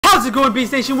How's it going,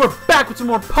 Beast Nation? We're back with some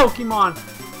more Pokemon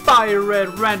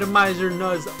FireRed Randomizer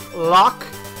Nuzlocke.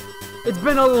 It's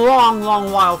been a long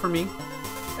while for me,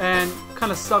 and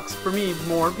kind of sucks for me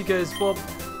more because, well,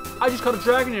 I just caught a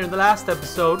Dragonair in the last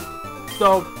episode,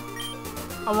 so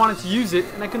I wanted to use it,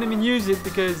 and I couldn't even use it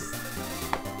because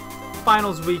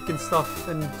finals week and stuff,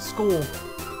 and school,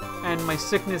 and my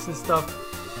sickness and stuff.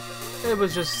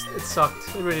 It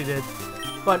sucked. It really did.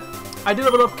 But I did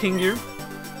level up King here,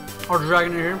 or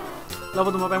Dragonair here.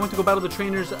 Leveled them up. I went to go battle the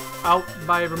trainers out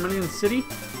by Vermilion City.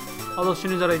 All those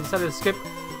trainers that I decided to skip.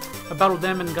 I battled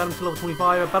them and got them to level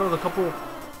 25. I battled a couple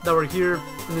that were here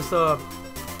in this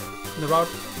in the route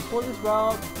before this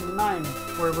route 9,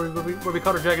 where we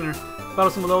caught our Dragonair.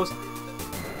 Battled some of those.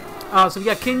 So we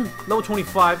got King level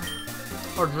 25,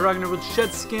 our Dragonair with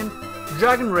Shed Skin,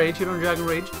 Dragon Rage, hit on Dragon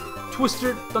Rage,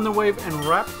 Twister, Thunder Wave, and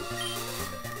Wrap.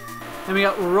 And we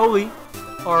got Rolly,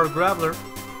 our Graveler,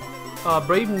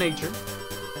 Brave Nature,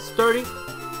 Sturdy,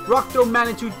 Rock Throw,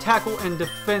 Magnitude, Tackle, and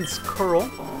Defense Curl,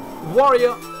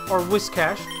 Warrior or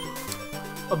Whiscash,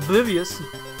 Oblivious,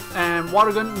 and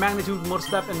Water Gun, Magnitude, Motor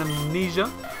Slap, and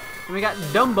Amnesia. And we got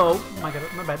Dumbo, my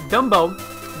bad, Dumbo,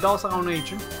 Docile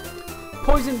Nature,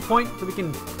 Poison Point, so we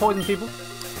can poison people,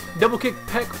 Double Kick,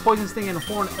 Peck, Poison Sting, and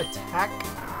Horn Attack.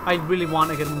 I really want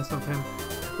to get one stuff from him.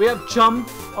 We have Chum,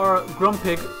 or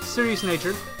Grumpig, Serious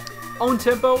Nature, Own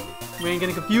Tempo, we ain't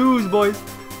getting confused, boys.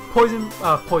 Poison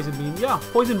Beam, yeah,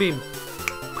 Poison Beam.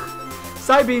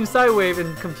 Side Beam, Side Wave,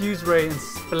 and Confused Ray, and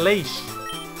Splash.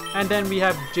 And then we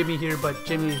have Jimmy here, but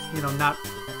Jimmy is,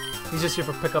 he's just here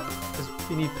for pickup, because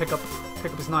we need pickup.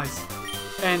 Pickup is nice.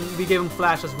 And we gave him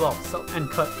Flash as well, so, and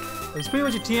Cut. So he's pretty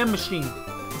much a TM machine.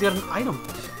 He's got an item.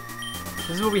 This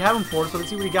is what we have him for, so let's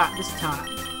see what he got this time.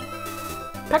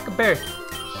 Peck-a-Berry.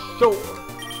 Sure.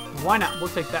 Why not? We'll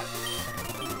take that.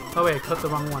 Oh wait, I cut the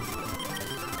wrong one.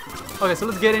 Okay, so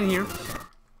let's get in here.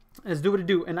 Let's do what it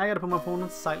do. And I gotta put my phone on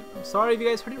silent. I'm sorry if you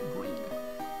guys heard it ring.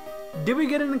 Did we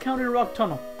get an encounter in Rock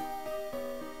Tunnel?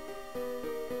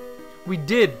 We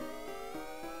did.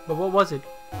 But what was it?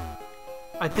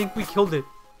 I think we killed it.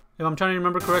 If I'm trying to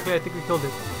remember correctly, I think we killed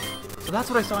it. So that's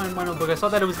what I saw in my notebook. I saw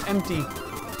that it was empty.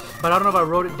 But I don't know if I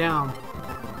wrote it down.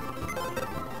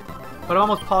 But I'm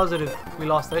almost positive we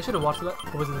lost it. I should have watched that.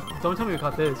 What was it? Don't tell me we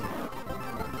caught this.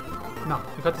 No,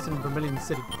 we caught this in Vermilion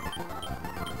City.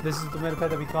 This is the Metapet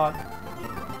that we caught.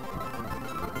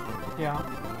 Yeah.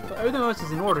 So everything else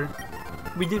is in order.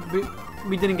 We didn't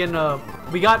get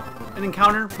we got an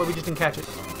encounter, but we just didn't catch it.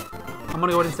 I'm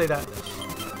gonna go ahead and say that.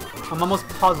 I'm almost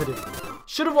positive.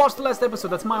 Should have watched the last episode,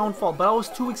 that's my own fault, but I was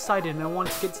too excited and I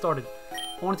wanted to get started.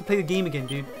 I wanted to play the game again,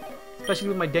 dude. Especially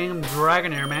with my damn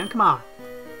Dragonair, man. Come on.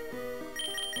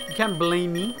 You can't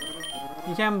blame me.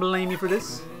 You can't blame me for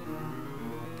this.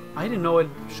 I didn't know it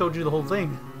showed you the whole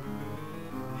thing.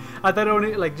 I thought it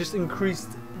only just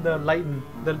increased the lighting,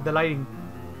 the lighting.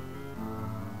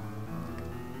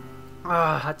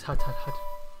 Ah, hot.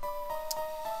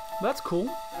 That's cool.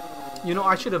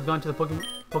 I should have gone to the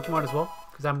Pokemon as well,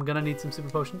 because I'm gonna need some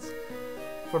super potions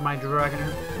for my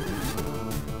Dragonair.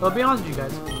 But I'll be honest with you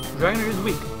guys, Dragonair is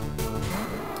weak.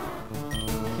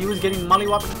 He was getting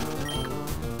mollywopped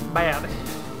bad.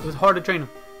 It was hard to train him.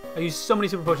 I used so many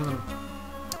super potions on him.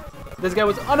 This guy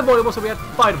was unavoidable, so we had to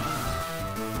fight him.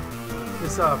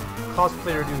 This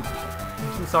cosplayer dude.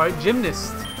 I'm sorry,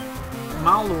 gymnast.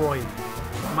 Malroy,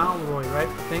 right?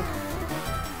 I think.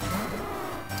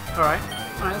 Alright,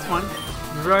 that's fine.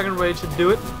 Dragon Rage should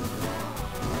do it.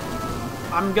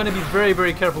 I'm gonna be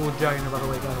very careful with Dragonair, by the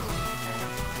way, guys.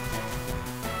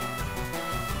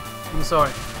 I'm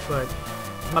sorry, but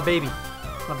my baby.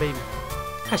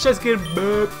 I just get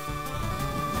bad.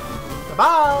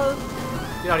 Bye-bye.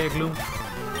 Get out of here, Gloom.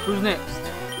 Who's next?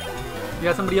 You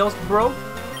got somebody else, bro?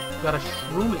 You got a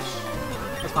Shroomish.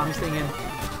 That's fine, I'm staying in.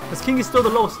 Because King is still the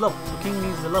lowest level, so King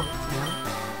needs the level,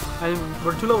 And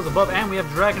we're 2 levels above, and we have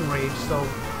Dragon Rage, so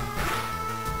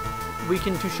we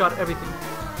can two-shot everything.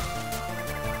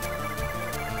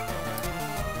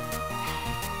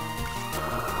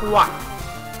 What?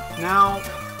 Now,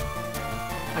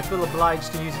 I feel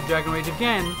obliged to use Dragon Rage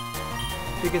again,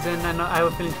 because then I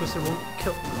have a feeling Twister won't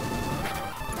kill.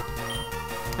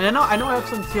 And I know I have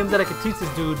some TMs that I could teach this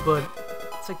dude, but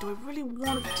it's like, do I really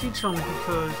want to teach him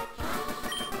because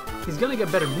he's gonna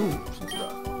get better moves and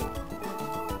stuff.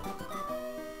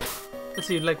 Let's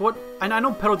see, what? And I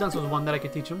know Pedal Dance was one that I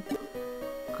could teach him,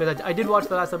 because I did watch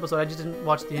the last episode. I just didn't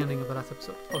watch the ending of the last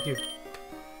episode. Oh, here.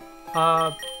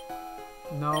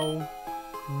 No.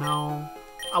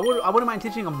 I wouldn't mind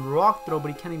teaching him Rock Throw, but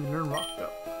he can't even learn Rock Throw.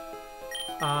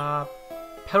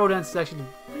 Pedal Dance is actually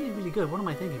really good. What am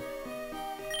I thinking?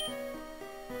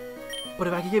 But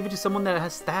if I could give it to someone that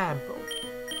has stab, bro.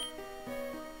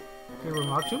 Okay, we're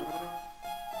Rock Tomb?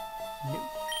 No.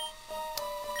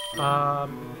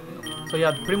 So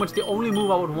yeah, pretty much the only move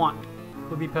I would want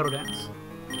would be Pedal Dance.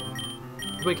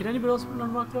 Wait, can anybody else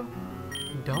learn Rock Throw?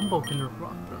 Dumbo can learn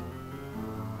Rock Throw.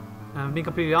 I'm being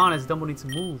completely honest, Dumbo needs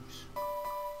some moves.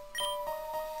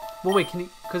 Well, wait, can he?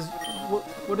 Because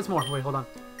what is more? Wait, hold on.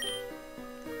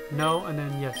 No, and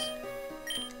then yes.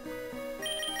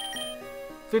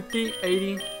 50,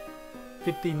 80,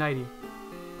 50, 90.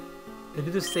 They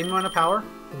do the same amount of power?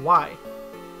 Why?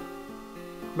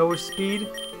 Lower speed?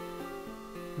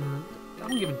 I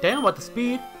don't give a damn about the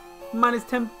speed. Minus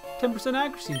 10%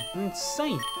 accuracy. You're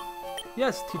insane.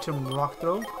 Yes, teach him Rock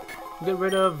Throw. Get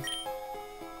rid of...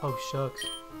 Oh, shucks.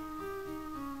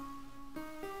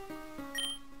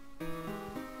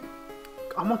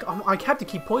 I have to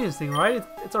keep poison this thing, right?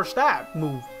 It's our stab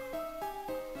move.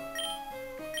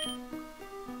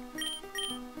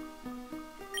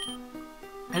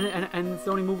 And it's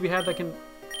the only move we have that can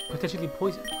potentially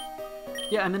poison.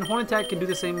 Yeah, and then Horn Attack can do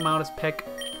the same amount as Peck,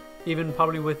 even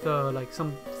probably with like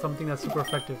something that's super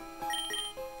effective.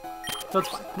 So it's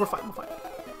fine. We're fine. We're fine.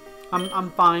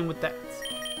 I'm fine with that.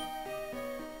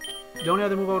 The only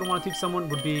other move I would want to teach someone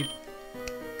would be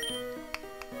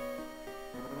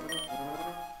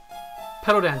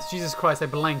Pedal Dance. Jesus Christ, I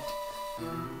blanked.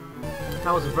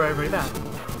 That was very, very bad.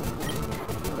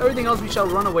 Everything else we shall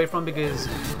run away from because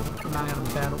I'm not out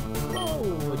of battle. Oh,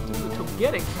 dude,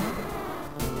 Togetic.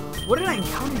 What did I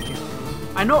encounter here?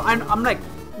 I know I'm like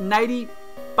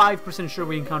 95% sure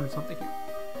we encountered something here.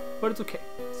 But it's okay.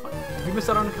 It's fine. If we missed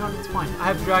out on an encounter, it's fine. I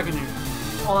have Dragonair.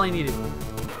 That's all I needed.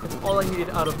 That's all I needed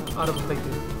out of a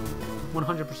playthrough.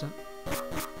 100%.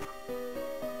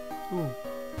 Ooh.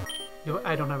 Yo,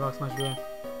 I don't have Rock Smash, do I?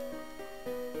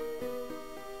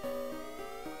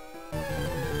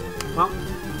 Well,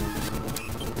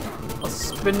 I'll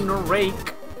spin the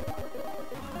rake.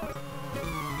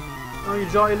 Oh, you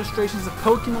draw illustrations of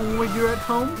Pokemon when you're at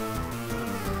home?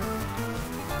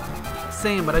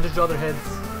 Same, but I just draw their heads.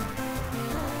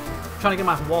 I'm trying to get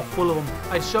my wall full of them.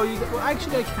 I'd show you. Well,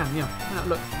 actually, I can. Yeah.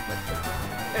 Look.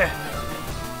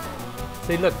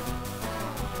 See, look.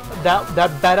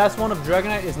 That badass one of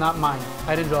Dragonite is not mine.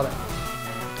 I didn't draw that.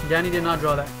 Danny did not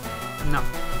draw that. No.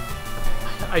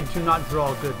 I do not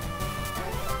draw good.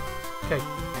 Okay.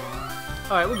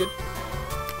 Alright, we're good.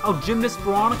 Oh, Gymnast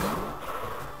Veronica.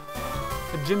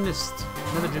 A gymnast.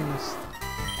 Another gymnast.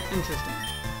 Interesting.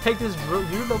 Take this drill.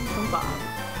 You're level 25.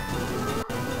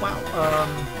 Wow.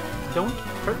 Don't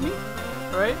hurt me.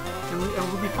 Alright? And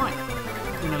we'll be fine.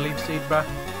 You're gonna leech seed, bruh.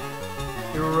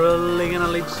 You're really gonna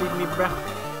leech seed me, bruh.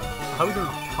 How are we doing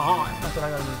on time? That's what I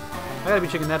gotta do. I gotta be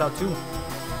checking that out too.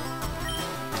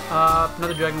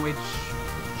 Another Dragon Witch.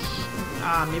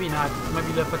 Maybe not. It might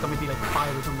be left like maybe like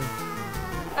 5 or something.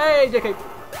 Hey, JK!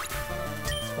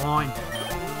 It's fine.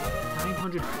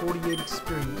 948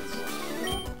 experience.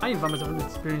 I need to find myself an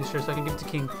experience share so I can give it to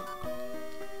King.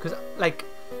 Because, like,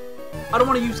 I don't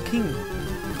want to use King.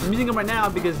 I'm using him right now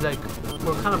because, like,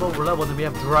 we're kind of over leveled and we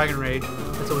have Dragon Rage.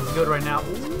 And so it's good right now.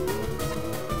 Ooh.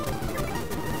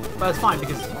 But it's fine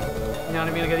because you're not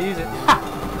even gonna get to use it.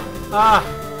 Ha!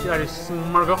 Get out of here,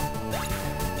 Smurgle.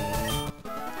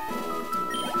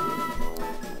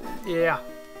 Yeah.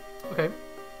 Okay.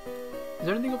 Is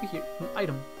there anything over here? An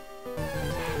item.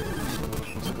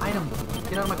 There's an item.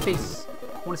 Get out of my face. I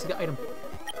want to see the item.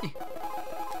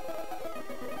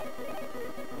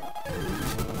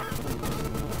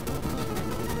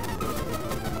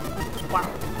 Wow.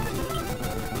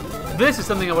 This is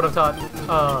something I would have taught.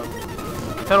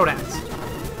 Pedal Dance. I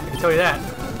can tell you that.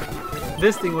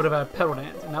 This thing would have had Pedal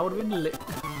Dance, and that would have been lit.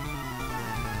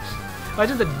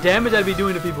 Imagine the damage I'd be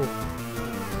doing to people.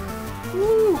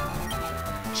 Woo!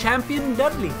 Champion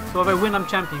Dudley. So if I win, I'm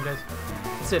champion, guys.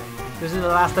 That's it. This is the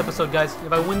last episode, guys.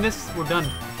 If I win this, we're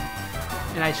done.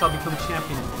 And I shall become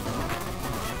champion.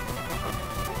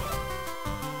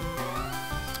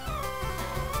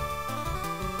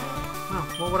 Oh,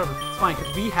 well, whatever. It's fine,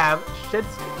 because we have Shed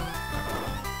Skill.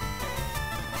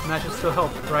 And that should still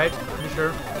help, right? Are you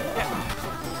sure? Yeah.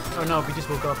 Oh no, we just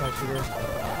woke up actually there.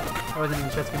 I wasn't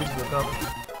even Shed Skill, we just woke up.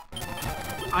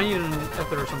 I need an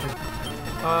ether or something.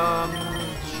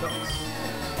 Shucks.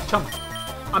 Chum.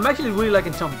 I'm actually really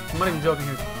liking Chum. I'm not even joking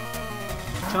here.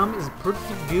 Chum is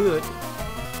pretty good.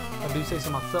 I do say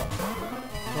so myself.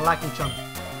 I'm liking Chum.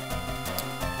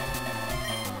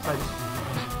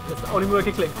 That's the only move I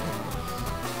can click.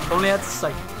 If only I had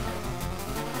Psychic.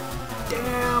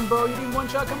 Damn, bro, you didn't one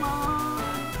shot, come on!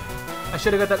 I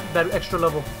should have got that extra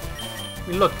level. I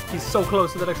mean, look, he's so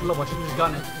close to that extra level, I should have just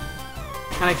gotten it.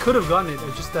 And I could have gotten it.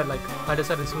 It's just that like I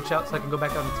decided to switch out so I can go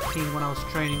back out into King when I was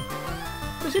training.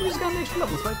 But she just got an extra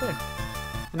level. It's right there.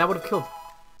 And that would have killed.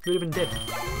 He would have been dead.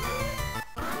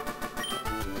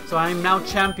 So I am now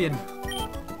champion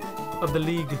of the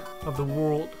league of the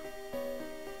world.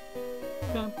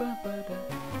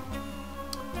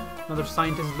 Another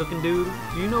scientist-looking dude.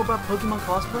 Do you know about Pokemon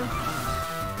cosplay?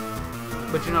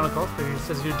 But you're not a cosplayer. It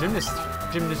says you're a gymnast.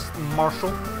 Gymnast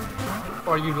Marshall.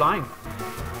 Or are you lying?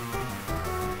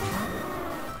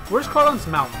 Where's Carlon's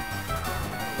mouth?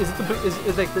 Is it the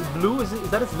is like the blue? Is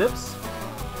that his lips?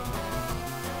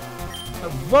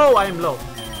 Whoa! I am low.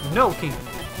 No, King.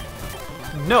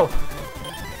 No.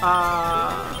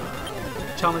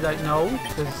 Tell me that no,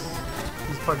 because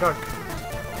he's part dark.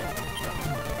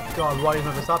 God, why you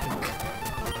never stopping?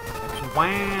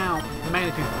 Wow,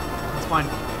 magnitude. That's fine.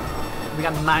 We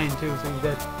got 9 too, so he's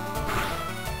dead.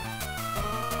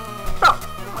 Oh!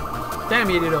 Damn,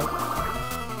 you idiot.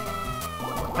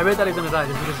 I really thought he was gonna die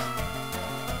just because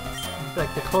it's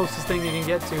like the closest thing you can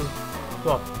get to,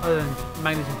 well, other than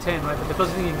magnitude 10, right? But the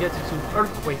closest thing you can get to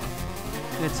earthquake,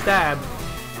 and it stabbed.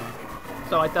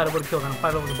 So I thought it would have killed him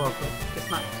 5 levels above, but guess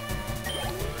not.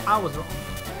 I was wrong.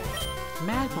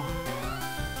 Magmar.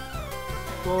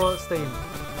 Well, stay in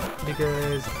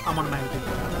because I'm on a magnitude.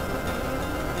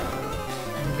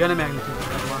 I'm gonna magnitude.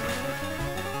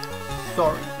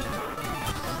 Sorry.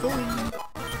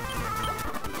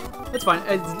 It's fine.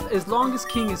 As long as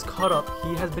King is caught up,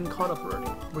 he has been caught up already.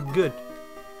 We're good.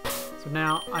 So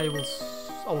now I will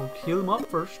heal him up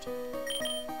first.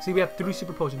 See, we have 3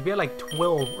 super potions. We had like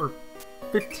 12 or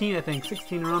 15, I think,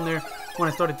 16 around there when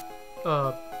I started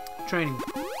training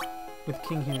with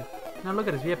King here. Now look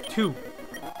at this. We have 2.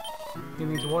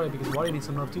 Giving it to Wario because Wario needs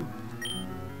some love too.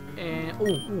 And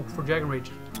oh, for Dragon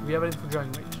Rage. Do we have anything for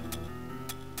Dragon Rage?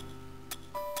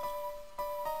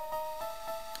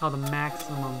 Oh, the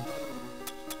maximum.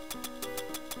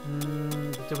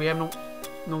 Do we have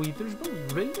no ethers? Bro?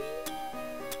 Really?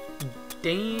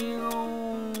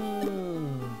 Damn.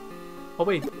 Oh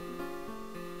wait.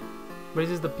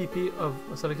 Raises the PP of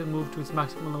a selected move to its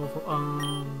maximum level for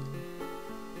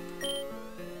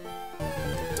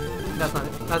That's not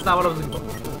it. That's not what I was looking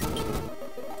for.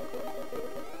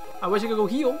 I wish I could go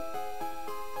heal.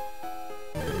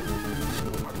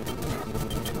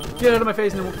 Get out of my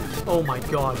face and oh my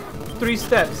god. 3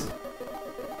 steps.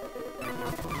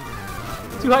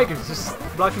 2 hikers just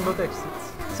blocking both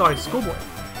exits. Sorry, schoolboy.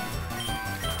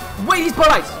 Wait, he's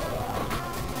polite!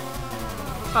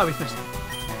 Oh, we finished.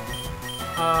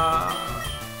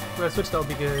 We're gonna switch though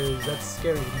because that's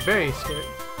scary. Very scary.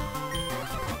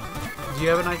 Do you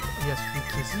have a knife? Yes,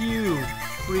 because you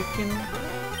freaking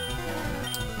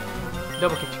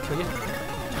double kick to kill you.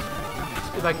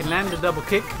 If I can land the double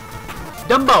kick.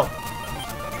 Dumbo!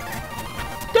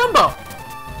 Dumbo!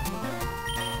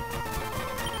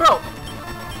 Bro!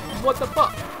 What the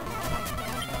fuck?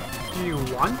 Do you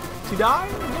want to die?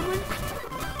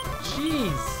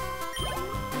 Jeez!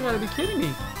 You gotta be kidding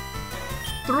me.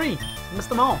 3! Missed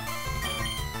them all.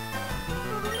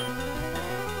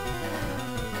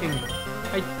 King.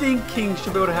 I think King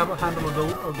should be able to have a handle of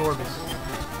Gorbis.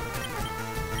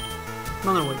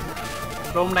 Another way.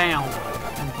 Throw him down.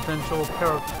 And potential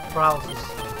paralysis.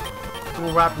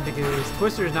 We'll wrap him because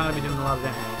Twister is not going to be doing a lot of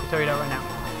damage. I'll tell you that right now.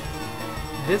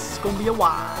 This is going to be a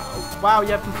while. Wow, you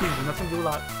have confusion. That's going to do a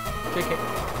lot. JK.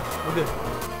 We're good.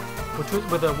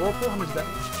 With a Whirlpool, how much is that?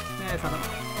 Nah, it's not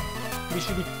enough. We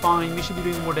should be fine. We should be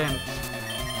doing more damage.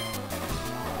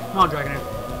 Come on, Dragonair.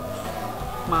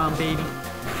 Come on, baby.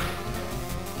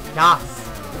 Yas.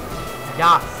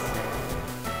 Yas.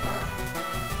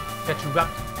 Got you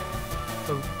wrapped.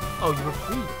 So, oh, you were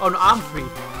free. Oh, no, I'm free.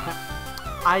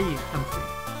 I am free.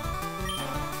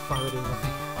 Wow, that is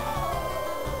nothing.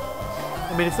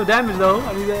 I mean, it's no damage, though.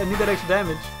 I need that extra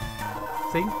damage.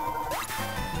 See?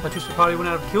 That you probably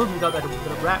wouldn't have killed you without that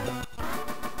wrap.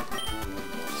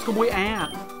 Schoolboy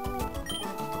Ant.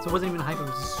 So it wasn't even a hiker, it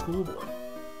was a schoolboy.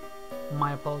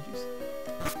 My apologies.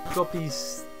 Go up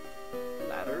these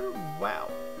ladder.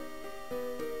 Wow.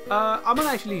 I'm gonna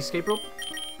actually escape rope. So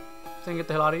I can get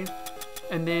the hell out of here.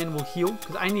 And then we'll heal.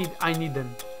 Because I need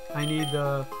them. I need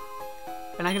the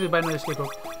and I can just buy another escape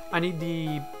rope. I need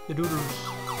the doodles.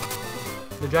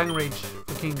 The Dragon Rage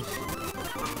for King.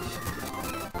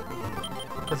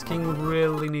 Because King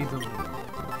really needs them.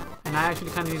 And I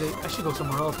actually kinda need I should go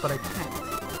somewhere else, but I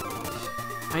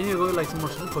can't. I need to go get like some more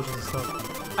super potions and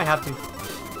stuff. I have to.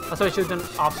 That's what I should have done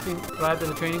off screen right after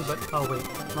the training, but oh wait.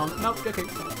 No, nope, okay.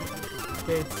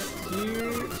 It's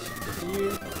here,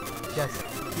 here, yes,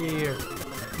 here.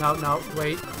 No, no,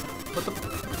 wait. What the?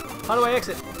 How do I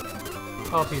exit?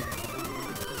 Oh, up here.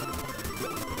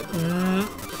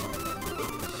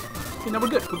 Okay, no, we're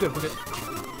good. We're good. We're good.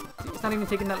 It's not even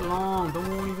taking that long.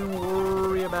 Don't even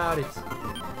worry about it.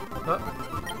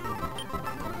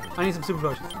 I need some super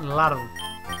potions. A lot of them.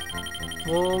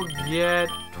 We'll get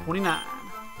 29.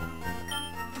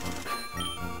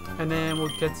 And then we'll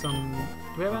get some...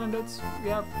 Do we have antidotes? We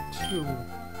have 2.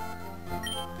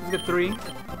 Let's get 3.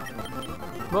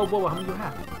 Whoa, whoa, how many do you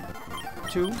have?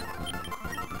 2.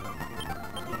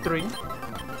 3.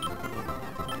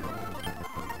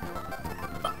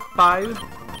 5.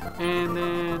 And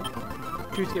then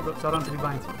 2 escape ropes, so I don't have to be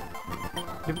buying some.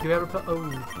 Do we have repel?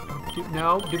 Oh.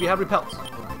 No. Do we have repels?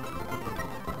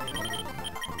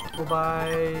 We'll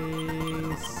buy...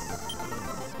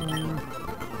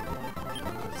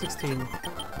 16.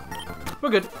 We're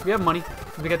good. We have money.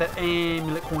 We get that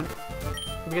amulet coin.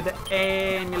 We get that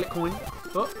amulet coin.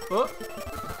 Oh, oh.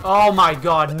 Oh my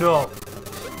god, no.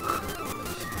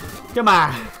 Come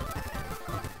on.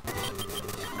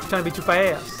 I'm trying to be too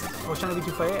fast. I was trying to be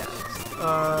too fast.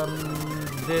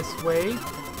 This way.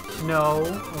 No,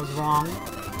 I was wrong.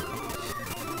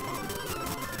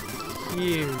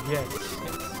 Here, yes,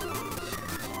 yes.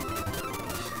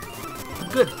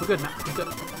 Good, we're good now. We're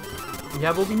good. We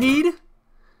have what we need.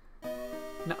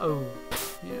 No, oh,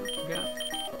 yeah, we got it.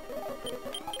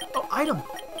 Oh, item.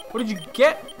 What did you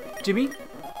get, Jimmy?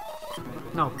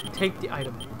 No, take the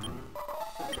item.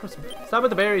 Stop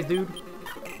with the berries, dude.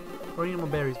 Or need more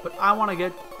berries. But I want to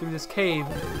get through this cave.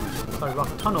 Sorry, rock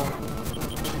tunnel.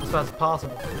 As fast as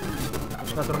possible.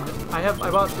 That's what I'm doing. I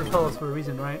bought repellers for a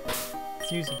reason, right?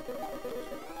 Let's use them.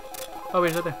 Oh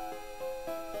wait, it's right there.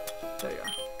 There you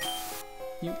are.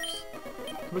 Use.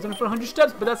 It was only for 100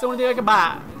 steps, but that's the only thing I can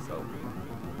buy. So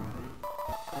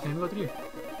can't even go through.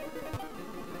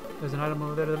 There's an item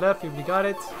over there to the left. We got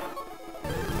it.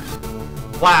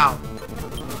 Wow.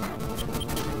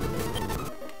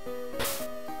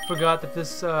 Forgot that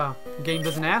this game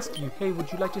doesn't ask you, hey,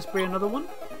 would you like to spray another one?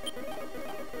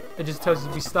 It just tells you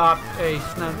to be stopped. Hey,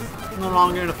 it's no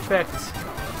longer in effect.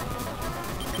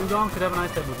 Dugong could have an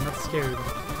ice type move, and that's scary.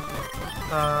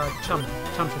 Chum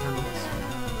should handle this.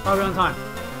 Oh, we're on time.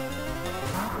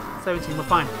 17, we're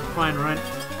fine. We're fine, right?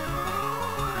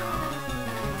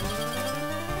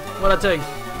 What I tell you?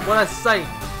 What I say?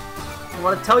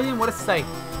 What I tell you and what I say?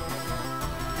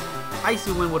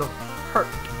 Icy wind would have hurt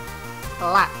a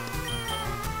lot.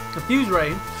 Confuse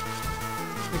Ray.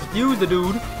 Confuse the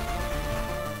dude.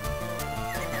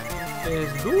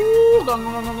 Is Dugong.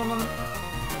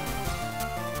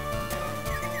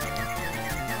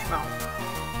 Wow.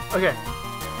 Okay.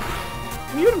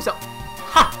 Mute himself.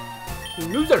 Ha!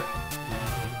 Loser.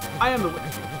 I am the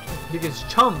winner. Because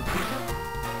Chum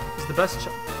is the best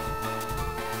Chum.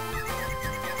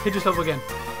 Hit yourself again.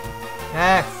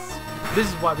 Yes. This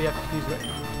is why we have to confuse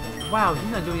Ray. Wow,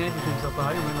 he's not doing anything to himself, but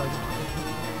I didn't realize.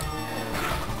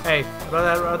 Hey, I'd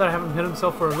rather have him hit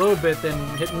himself for a little bit than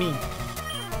hit me.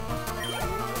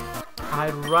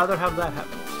 I'd rather have that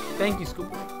happen. Thank you,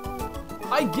 Schoolboy.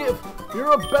 I give.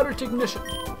 You're a better technician.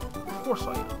 Of course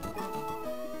I am.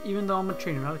 Even though I'm a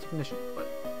trainer, not a technician, but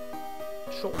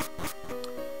sure.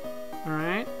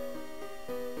 Alright.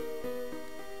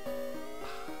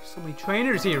 So many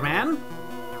trainers here, man.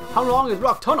 How long is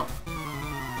Rock Tunnel?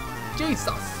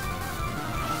 Jesus.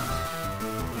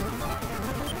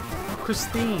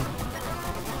 Christine.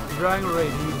 Dragon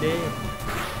Raid, you dead.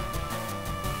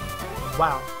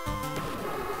 Wow.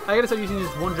 I gotta start using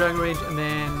just one Dragon Rage and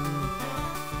then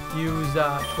use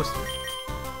Twister.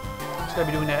 Just gotta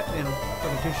be doing that, you know,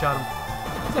 fucking 2-shot him.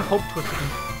 I hope Twister can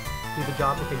do the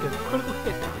job. Okay, good. Critical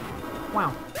hit.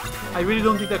 Wow. I really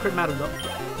don't think that crit mattered though.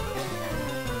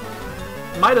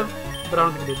 Might have, but I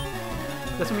don't think it did.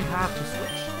 That's when we have to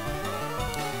switch.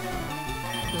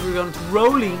 Because we're going to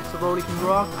Rolly, so Rolly can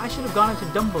rock. I should have gone into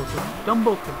Dumbo, so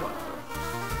Dumbo could rock.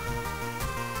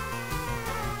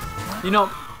 You know,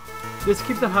 this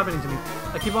keeps on happening to me.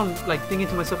 I keep on like thinking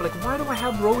to myself, like, why do I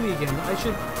have Rolly again? I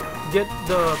should get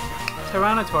the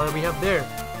Tyranitar that we have there.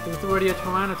 It's already a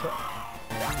Tyranitar.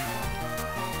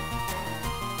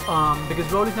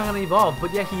 Because Rolly's not gonna evolve,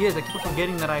 but yeah, he is. I keep on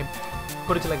forgetting that I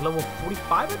put it to like level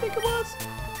 45, I think it was,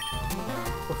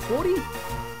 or 40.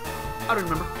 I don't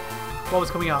remember what was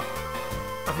coming out.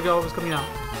 I forgot what was coming out.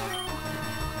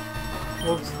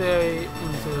 We'll stay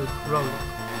into Rolly.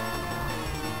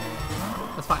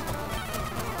 That's fine.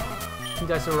 You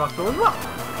guys are rock throw as well.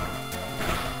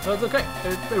 That's okay.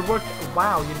 It worked.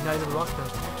 Wow, you guys are rock throw.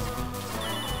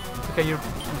 Okay, you're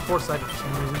in foresight for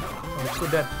some reason. Oh, you're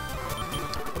still dead.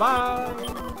 Bye.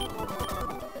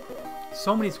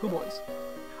 So many schoolboys.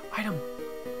 Item.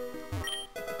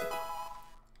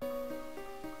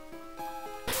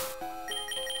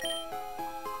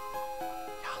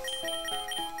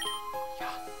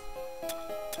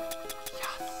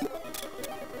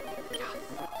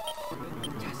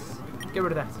 Get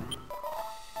rid of that.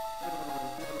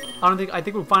 I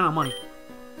think we're fine on money.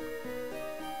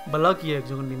 But lucky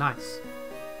eggs are gonna be nice.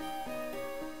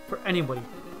 For anybody.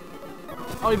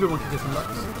 Everyone can get some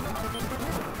lucks.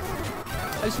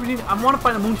 I want to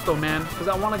find a Moonstone, man, because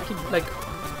I want to keep, like,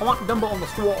 I want Dumbo on the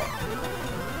squad.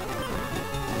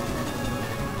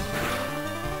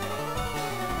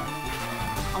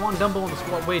 I want Dumbo on the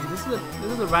squad. Wait, this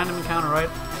is a random encounter, right?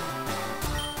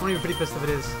 I'm even pretty pissed if it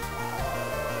is.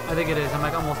 I think it is. I'm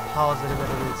like almost positive that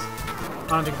it is. I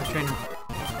don't think it's a trainer.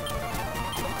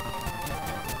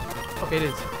 Okay, it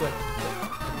is. Good.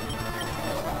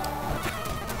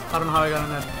 I don't know how I got in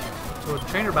that to a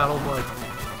trainer battle, but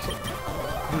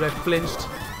dude, I flinched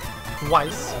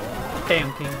twice.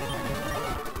 Damn, King.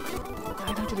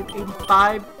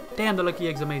 985. Damn, the lucky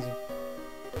egg's amazing.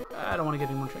 I don't want to get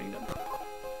any more training done.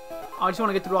 I just want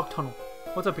to get to the rock tunnel.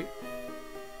 What's up here?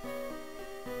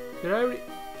 Did I already?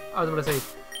 I was about to say,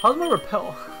 how's my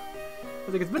repel? I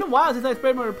was like, it's been a while since I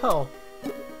sprayed my repel.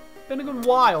 Been a good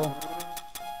while.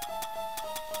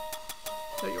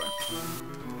 There you are.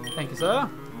 Thank you, sir.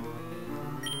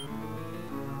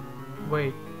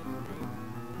 Wait.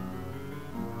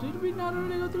 Did we not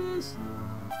already go through this?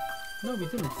 No, we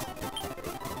didn't.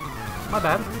 My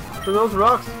bad. For those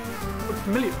rocks, look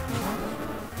familiar.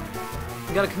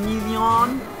 You got a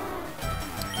chameleon.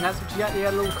 And that's what you got. You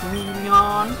got a little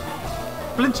chameleon.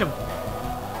 Flinch him.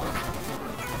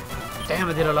 Damn,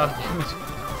 I did a lot of damage.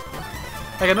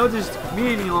 Like, I know there's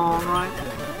chameleon, right?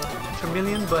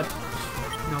 Chameleon, but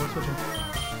no, we're switching.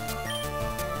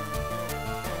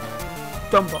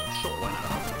 Dumbo, sure, why not?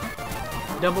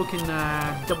 Dumbo can,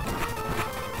 double kick.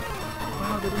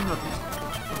 Wow, they do nothing.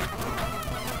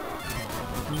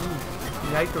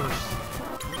 Yikers.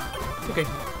 Okay.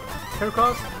 Hair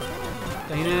cross.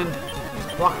 Staying in.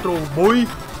 Rock throw, boy.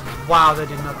 Wow, that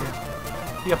did nothing.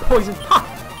 You got poison. Ha!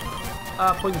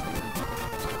 Poison.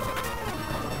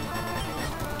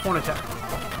 Horn attack.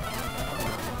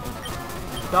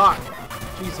 Die.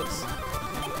 Jesus.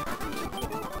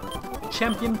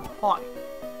 Champion high.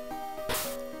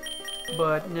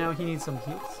 But now he needs some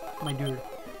heals. My dude.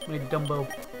 My Dumbo.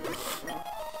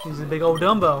 He's a big old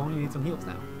Dumbo. He needs some heals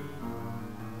now.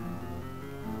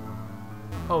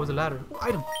 Oh, it was a ladder. Oh,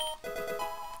 item.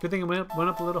 Good thing it went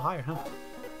up a little higher, huh?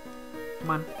 Come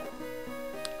on.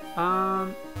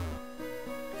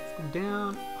 Let's go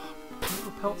down. Oh,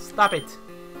 repel. Stop it.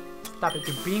 Stop it.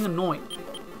 You're being annoying.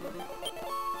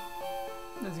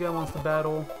 This guy wants to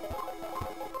battle.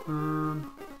 We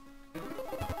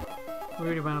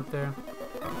already went up there.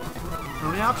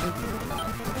 Only option.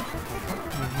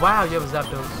 Wow, you have a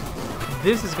Zapdos.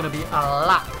 This is gonna be a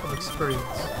lot of experience.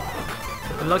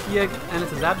 With the lucky egg and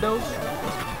it's a Zapdos,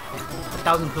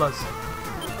 1,000 plus.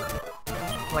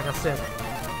 Like I said.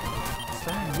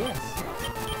 Slam, yes.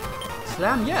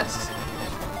 Slam, yes.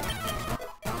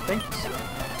 Thank you, sir.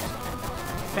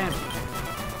 Family.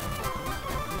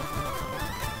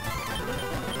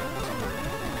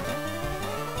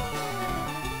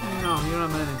 No, you don't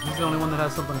have anything. He's the only one that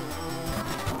has something.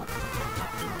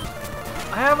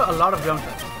 I have a lot of ground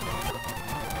types.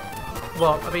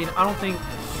 Well, I mean, I don't think...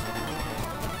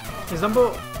 His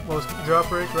Dumbo was drop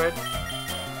rate, right?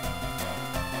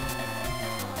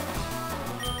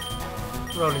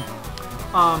 Rolling.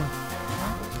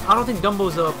 I don't think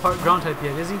Dumbo's a part ground type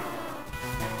yet, is he?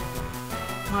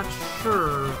 Not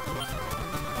sure.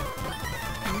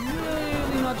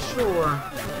 Really not sure.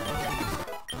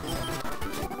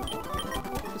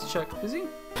 Check. Is he?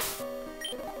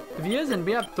 If he isn't,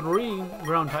 we have 3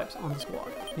 ground types on the squad.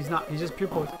 He's not. He's just pure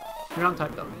poison. Ground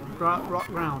type though. Rock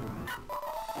ground.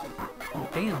 Oh,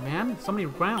 damn, man. So many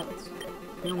rounds.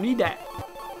 You don't need that.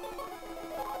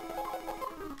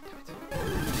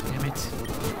 Damn it.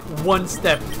 One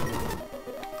step.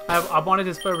 I wanted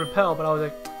to spell repel, but I was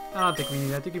like, I don't think we need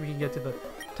that. I think we can get to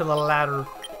the ladder.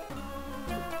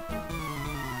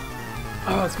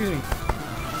 Oh, excuse me.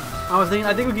 I was thinking,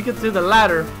 I think we could get to the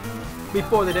ladder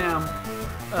before the damn,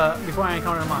 before I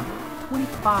encounter him on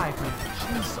 25, man.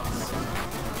 Jesus.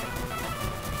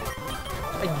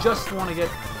 I just want to get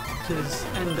to this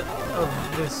end of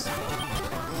this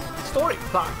story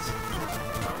plot.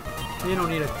 You don't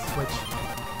need a switch.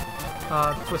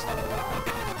 Twist.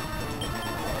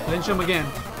 Flinch him again.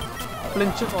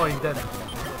 Flinch him. Oh, he's dead.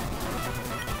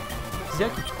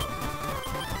 Zeki.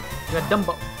 We got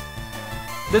Dumbo.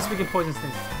 This we can poison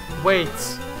thing. Wait,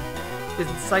 is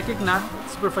Psychic not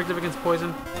super effective against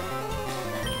poison?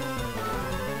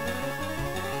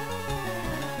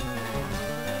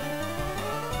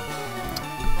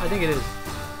 I think it is.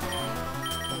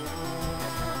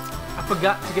 I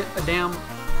forgot to get a damn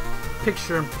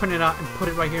picture and print it out and put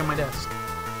it right here on my desk.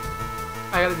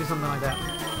 I gotta do something like that.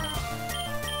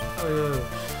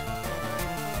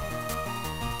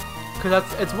 Cause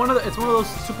it's one of those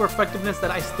super effectiveness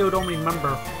that I still don't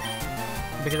remember.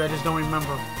 Because I just don't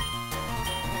remember.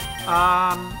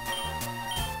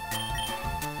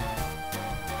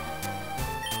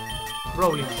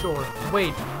 Broly, sure.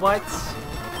 Wait, what?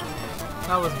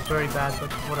 That was very bad,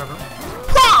 but whatever.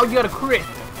 Wow, you got a crit!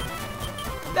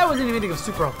 That wasn't even anything of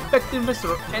super effectiveness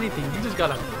or anything. You just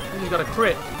got a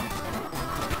crit.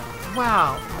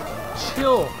 Wow.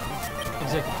 Chill.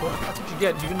 Executor. That's what you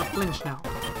get. You're gonna flinch now.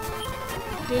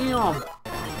 Damn.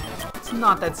 It's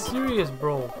not that serious,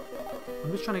 bro.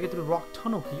 I'm just trying to get through the rock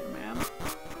tunnel here, man.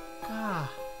 God.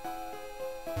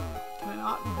 Can I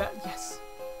not bet? Yes.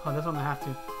 Oh, that's one I have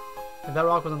to. If that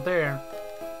rock wasn't there,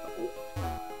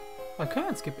 I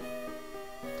can't skip it.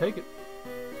 Take it.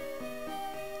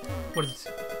 What is this?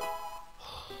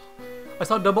 I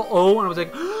saw double O and I was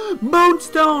like,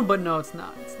 Moonstone! But no, it's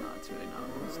not. It's not. It's really not a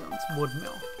Moonstone. It's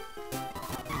Woodmill.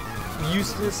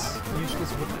 Useless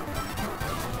Woodmill.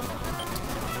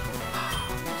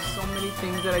 So many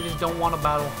things that I just don't want to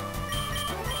battle.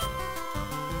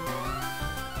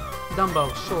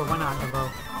 Dumbo. Sure, why not, Dumbo?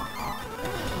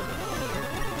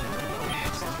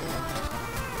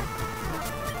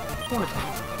 Horn attack.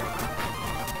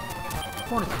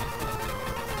 Horn attack.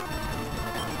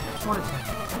 Horn attack.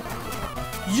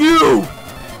 You!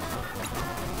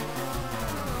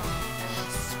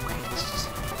 Switch.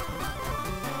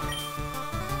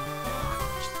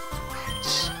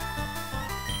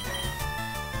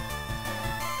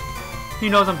 He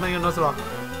knows I'm playing on Nuzlocke.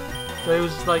 So he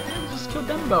was just like, yeah, just kill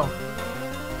Dumbo.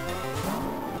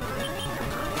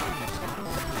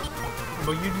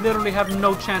 But you literally have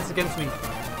no chance against me.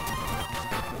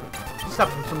 Stop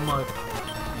with some mud.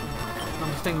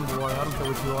 I'm just thinking you are. I don't care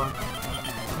what you are.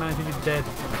 Man, I think you're dead.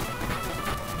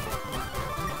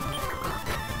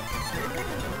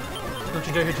 Don't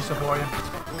you dare hit yourself, warrior.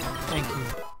 Thank you.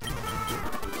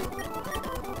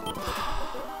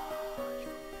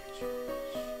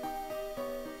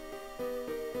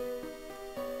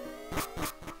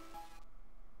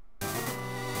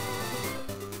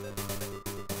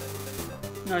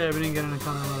 Oh yeah, we didn't get an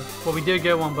encounter mode. Well, we did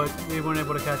get one, but we weren't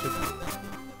able to catch it.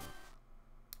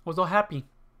 I was all happy.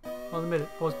 I'll admit it.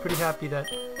 I was pretty happy that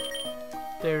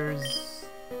there's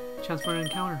a chance for an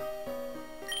encounter.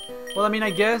 Well, I mean, I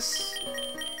guess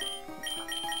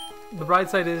the bright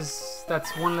side is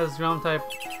that's one less ground type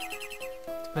to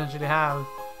potentially have.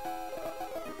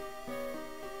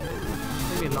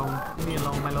 Leave me alone. Leave me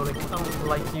alone, my Lodic. I don't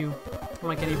like you. I don't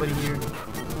like anybody here.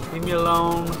 Leave me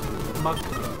alone, muck.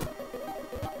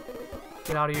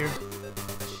 Get out of here.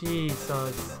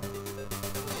 Jesus.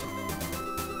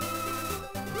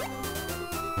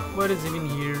 What is even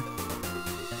here?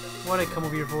 What did I come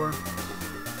over here for?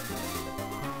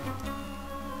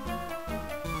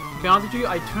 To be honest with you,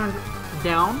 I turned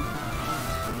down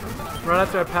right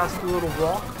after I passed through a little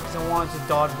rock because I wanted to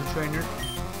dodge the trainer.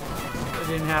 It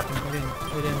didn't happen. It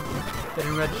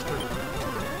didn't register.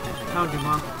 Found you,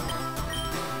 Mom.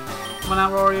 Come on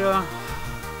out, Roria.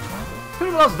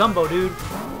 Pretty well Dumbo, dude.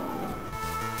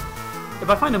 If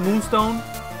I find a Moonstone,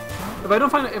 if I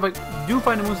do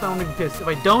find a Moonstone, I'm gonna be pissed. If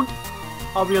I don't,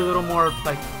 I'll be a little more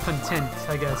like content,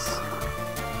 I guess.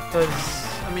 Cause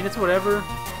I mean, it's whatever.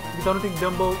 Because I don't think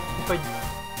Dumbo.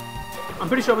 I'm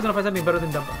pretty sure I was gonna find something better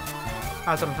than Dumbo.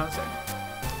 That's what I'm trying to say.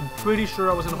 I'm pretty sure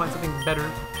I was gonna find something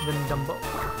better than Dumbo.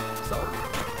 So,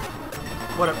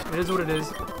 whatever. It is what it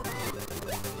is.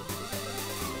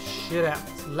 Shit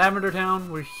happens. Lavender Town,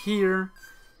 we're here.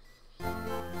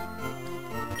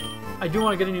 I do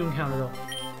want to get a new encounter though.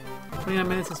 29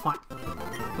 minutes is fine.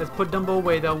 Let's put Dumbo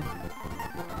away though.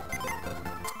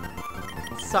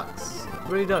 It sucks. It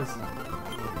really does.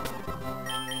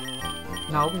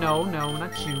 No,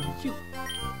 not you. You.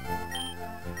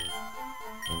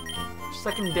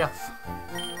 Second death.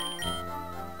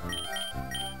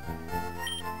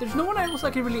 There's no one else I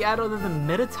can really add other than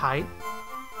Meditite.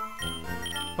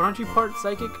 But aren't you part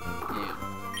psychic? Yeah.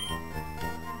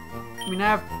 I mean, I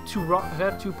have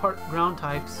two part ground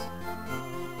types.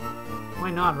 Why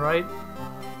not, right?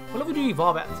 What level do you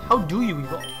evolve at? How do you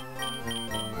evolve?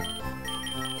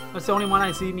 That's the only one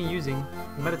I see me using,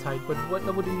 Meditite. But what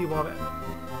level do you evolve at?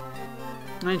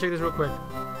 Let me check this real quick.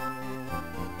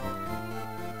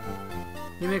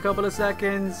 Give me a couple of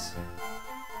seconds.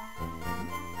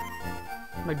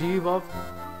 Like, do you evolve?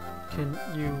 Can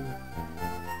you?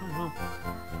 I don't know.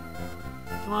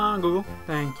 Come on, Google.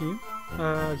 Thank you.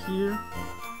 Here.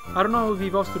 I don't know if he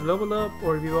evolves to level up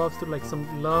or if he evolves to like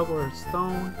some love or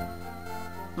stone.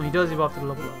 No, he does evolve to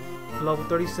level up. Level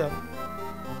 37.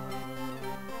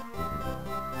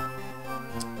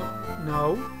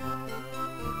 No.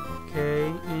 Okay,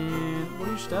 and what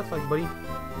are your stats like, buddy?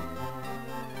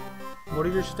 What are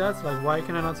your stats like? Why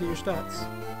can I not see your stats?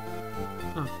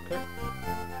 Oh, okay.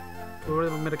 Go to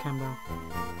the Metacam down.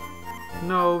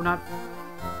 No, not...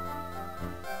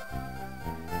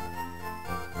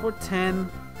 410.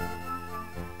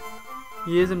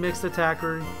 He is a mixed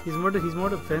attacker. He's more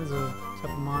defensive.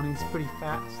 Except for Mon, he's pretty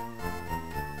fast.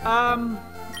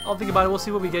 I'll think about it. We'll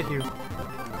see what we get here.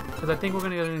 Because I think we're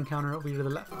gonna get an encounter over here to the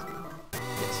left.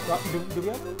 Yes. Do we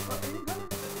have an encounter?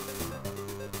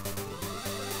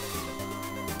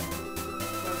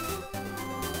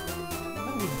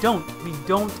 No, we don't. We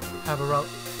don't have a route.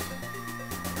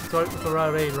 It's a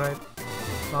route 8, right?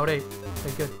 Route 8.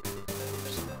 Okay, good.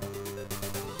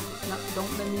 No,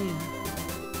 don't let me in.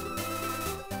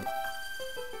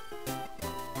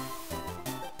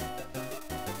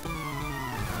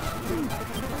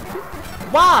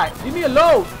 Why? Leave me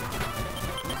alone!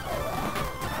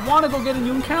 I want to go get a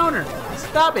new encounter.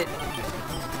 Stop it!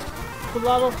 Good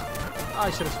lava.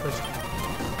 I should have switched.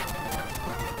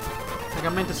 Like I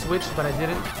meant to switch, but I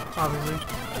didn't. Obviously.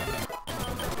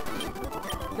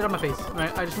 Get out of my face.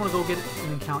 Alright, I just want to go get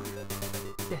an encounter.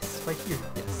 Yes, right here.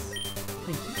 Yes.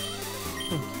 Thank you.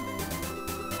 Thank you.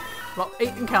 Well,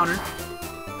 8 encounter.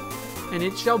 And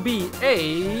it shall be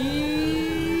a...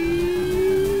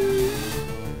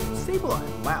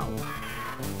 Wow.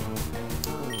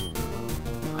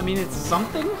 I mean, it's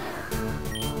something.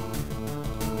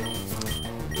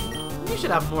 You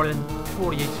should have more than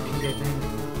 40 HP, I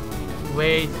think.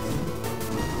 Wait.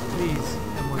 Please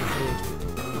have more than 40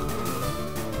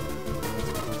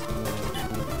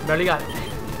 HP. Barely got it.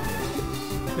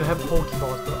 You have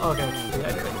Pokeballs, bro. Okay. Yeah, I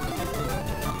did it.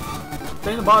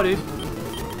 Stay in the ball, dude.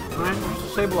 Alright,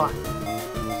 stay block.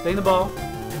 Stay in the ball.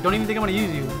 Don't even think I'm gonna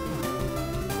use you.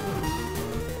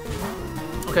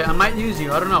 Okay, I might use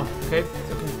you. I don't know. Okay,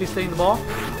 so can you please stay in the ball?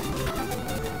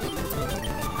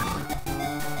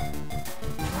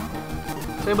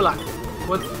 Stay black.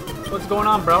 What's going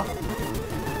on, bro?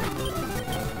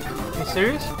 Are you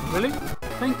serious? Really?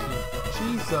 Thank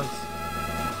you. Jesus.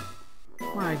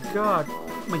 My God.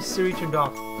 My Siri turned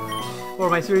off. Or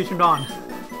my Siri turned on.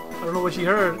 I don't know what she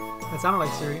heard. That sounded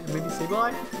like Siri. Maybe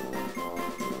Sableye?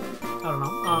 I don't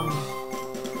know.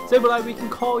 Sableye, we can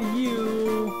call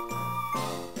you...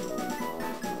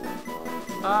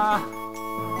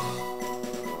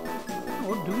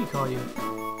 what do we call you?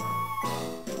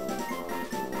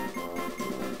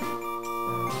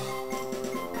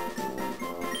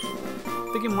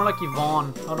 Thinking more like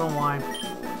Yvonne. I don't know why.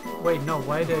 Wait, no.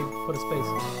 Why did I put a space?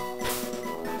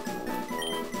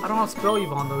 I don't know how to spell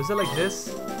Yvonne though. Is it like this?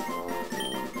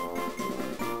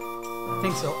 I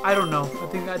think so. I don't know. I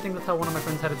think that's how one of my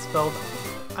friends had it spelled.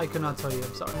 I could not tell you.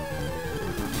 I'm sorry.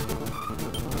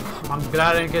 I'm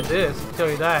glad I didn't get this, I can tell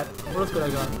you that. What else could I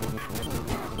got? I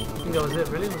think that was it,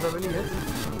 really? Was that really it?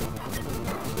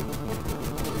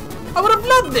 I would have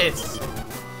loved this!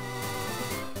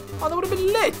 Oh, that would have been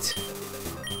lit!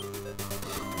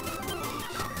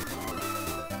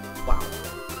 Wow.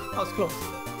 That was close.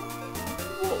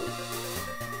 Whoa.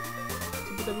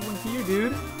 Let's put everyone here,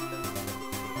 dude.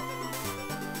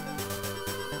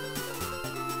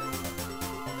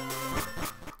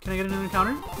 Can I get an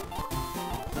encounter?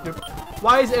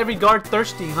 Why is every guard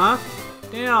thirsty, huh?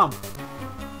 Damn.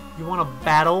 You want to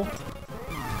battle?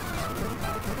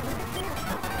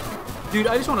 Dude,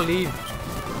 I just want to leave.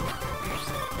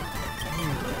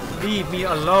 Leave me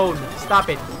alone. Stop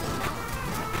it.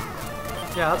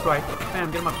 Yeah, that's right. Bam,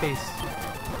 get in my face.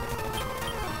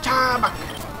 Chabak.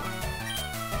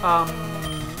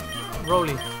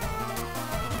 Rolly.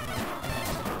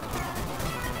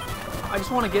 I just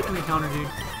want to get an encounter, dude.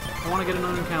 I want to get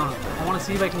another encounter. I want to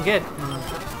see if I can get another.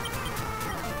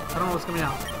 I don't know what's coming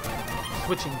out.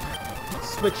 Switching.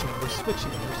 Switching. We're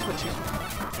switching. We're switching.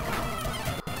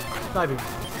 Diving.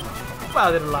 Wow,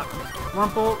 I did a lot.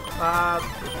 Rumple.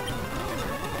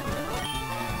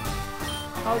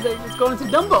 How's it? It's going to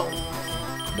Dumbo.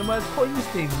 Dumbo has poison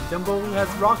sting. Dumbo has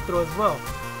rock throw as well.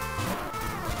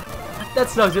 That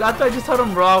sucks, dude. I thought I just had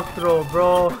him rock throw,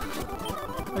 bro.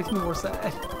 Makes me more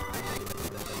sad.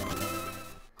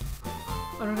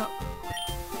 I don't know.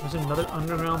 There's another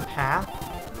underground path.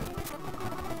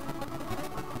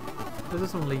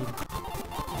 There's some lead.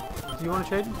 Do you want to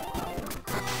trade?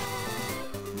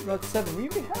 Route 7. We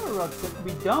already have a Route 7.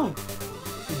 We don't.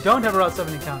 We don't have a Route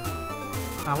 7 encounter.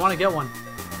 I want to get one.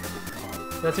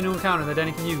 That's a new encounter that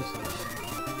Danny can use.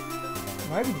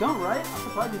 Why we don't, right? I'm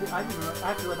surprised you did. I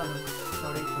have to write down the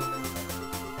Route 8 for it.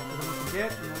 I'm going to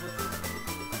forget.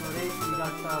 Route 8, we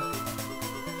got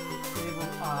Stable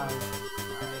Eye.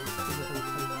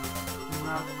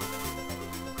 Alright,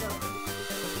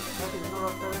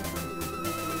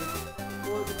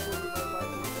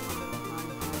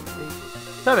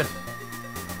 Seven.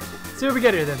 Let's see what we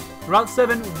get here then. Route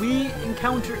 7, we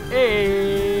encounter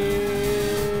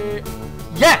a...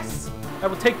 Yes! I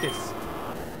will take this.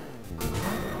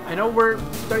 I know we're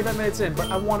 35 minutes in,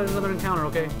 but I wanted another encounter,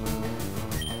 okay?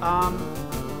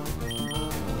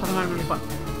 That's not gonna be fun.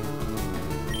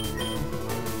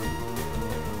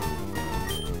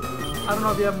 I don't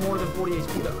know if you have more than 40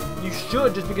 HP though. You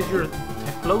should, just because you're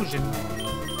Typhlosion.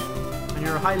 And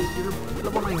you're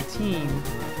level 19.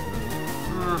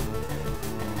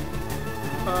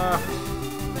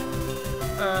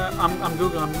 I'm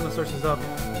Googling, I'm gonna search this up.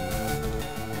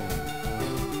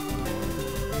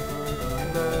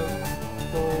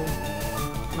 Level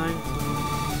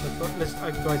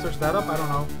 19. Do I search that up? I don't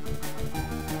know.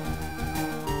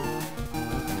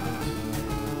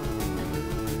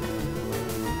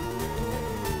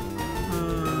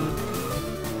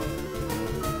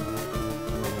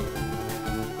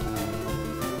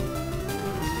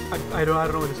 I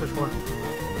don't know what to search for.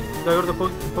 Do I go to the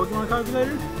Pokemon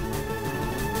calculator?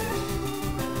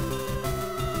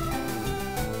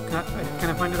 Can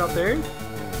I find it out there?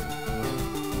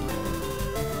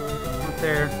 Not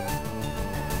there.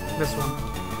 This one.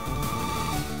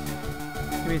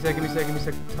 Give me a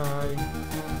sec. Tie.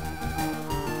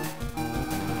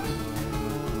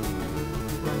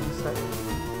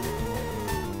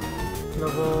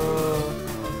 Level...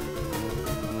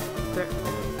 There.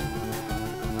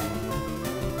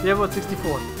 You have about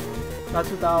 64. That's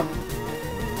without...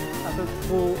 That's a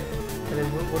full...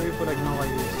 What do you put like no like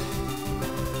this?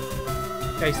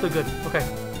 Yeah, he's still good. Okay.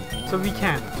 So we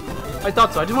can. I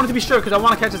thought so. I just wanted to be sure because I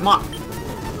want to catch his mom.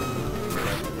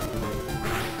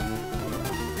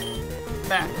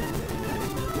 Back.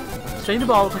 Strain the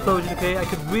ball with Typhlosion, okay? I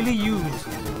could really use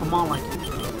a mom like you.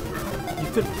 You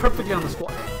fit perfectly on the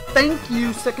squad. Thank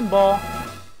you, second ball.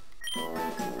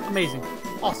 Amazing.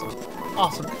 Awesome.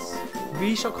 Awesomeness.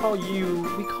 We shall call you...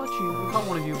 We caught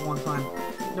one of you one time.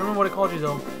 Don't remember what I called you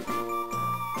though.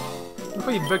 I'll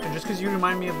call you Victor just because you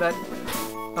remind me of that...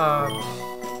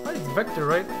 it's Vector,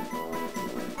 right?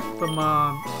 From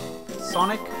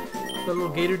Sonic, the little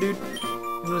gator dude.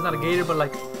 I know it's not a gator, but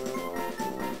like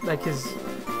his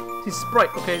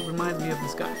sprite, okay, reminds me of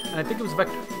this guy. And I think it was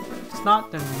Vector. If it's not,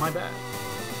 then my bad.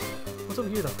 What's over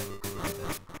here though?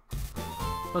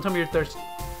 Don't tell me you're thirsty.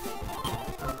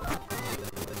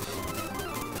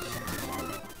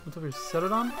 What's over here?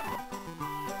 Celadon?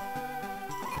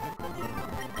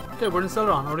 Okay, we're in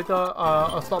Celadon. Already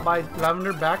I'll stop by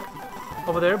Lavender back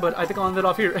over there, but I think I'll end it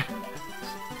off here.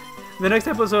 The next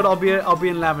episode I'll be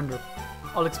in Lavender.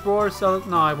 I'll explore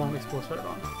no, I won't explore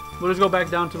Celadon. We'll just go back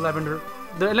down to Lavender.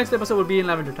 The next episode will be in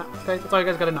Lavender time. Okay, that's all you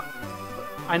guys gotta know.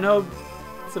 I know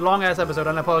it's a long ass episode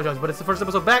and I apologize, but it's the first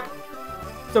episode back,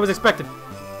 so it was expected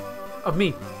of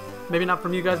me. Maybe not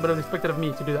from you guys, but it was expected of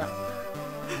me to do that.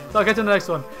 So I'll catch you in the next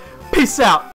one. Peace out!